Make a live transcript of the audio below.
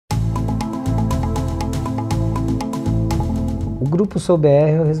O Grupo SoulBR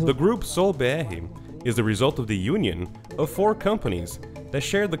é o resultado. The group SoulBR is the result of the union of 4 companies that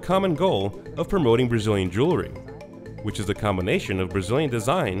share the common goal of promoting Brazilian jewelry, which is the combination of Brazilian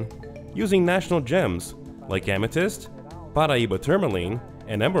design using national gems like amethyst, Paraíba tourmaline,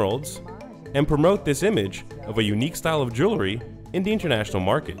 and emeralds, and promote this image of a unique style of jewelry in the international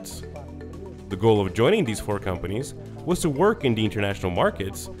markets. The goal of joining these 4 companies was to work in the international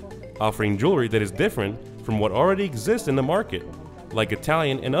markets, offering jewelry that is different from what already exists in the market, like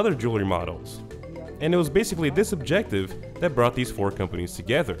Italian and other jewelry models. And it was basically this objective that brought these 4 companies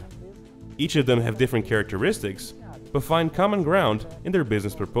together. Each of them have different characteristics, but find common ground in their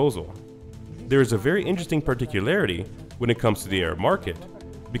business proposal. There is a very interesting particularity when it comes to the Arab market,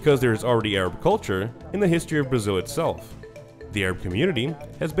 because there is already Arab culture in the history of Brazil itself. The Arab community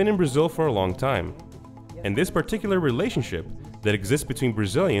has been in Brazil for a long time, and this particular relationship that exists between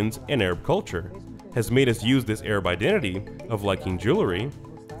Brazilians and Arab culture has made us use this Arab identity of liking jewelry,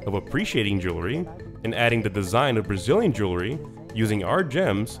 of appreciating jewelry, and adding the design of Brazilian jewelry using our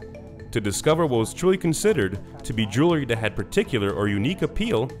gems to discover what was truly considered to be jewelry that had particular or unique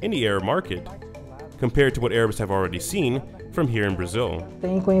appeal in the Arab market, compared to what Arabs have already seen from here in Brazil.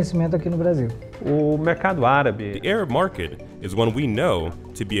 Tem conhecimento aqui no Brasil. O mercado árabe. The Arab market is one we know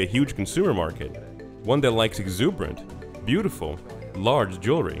to be a huge consumer market, one that likes exuberant, beautiful, large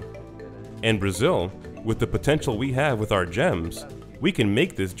jewelry. And Brazil, with the potential we have with our gems, we can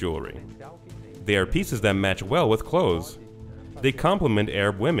make this jewelry. They are pieces that match well with clothes. They complement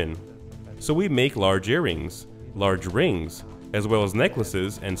Arab women. So we make large earrings, large rings, as well as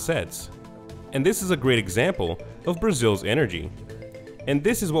necklaces and sets. And this is a great example of Brazil's energy. And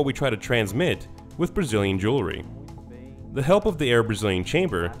this is what we try to transmit with Brazilian jewelry. The help of the Arab Brazilian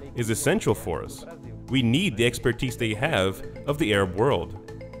Chamber is essential for us. We need the expertise they have of the Arab world.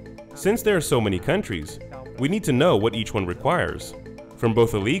 Since there are so many countries, we need to know what each one requires, from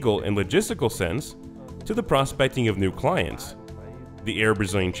both a legal and logistical sense to the prospecting of new clients. The Arab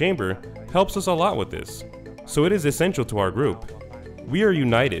Brazilian Chamber helps us a lot with this, so it is essential to our group. We are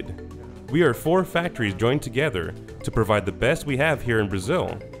united. We are 4 factories joined together to provide the best we have here in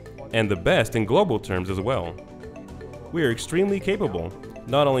Brazil, and the best in global terms as well. We are extremely capable,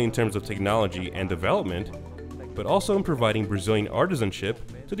 not only in terms of technology and development, but also in providing Brazilian artisanship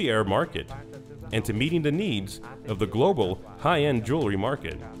to the Arab market, and to meeting the needs of the global high-end jewelry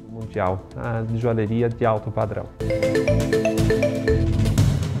market. Mundial, a joalheria de alto padrão.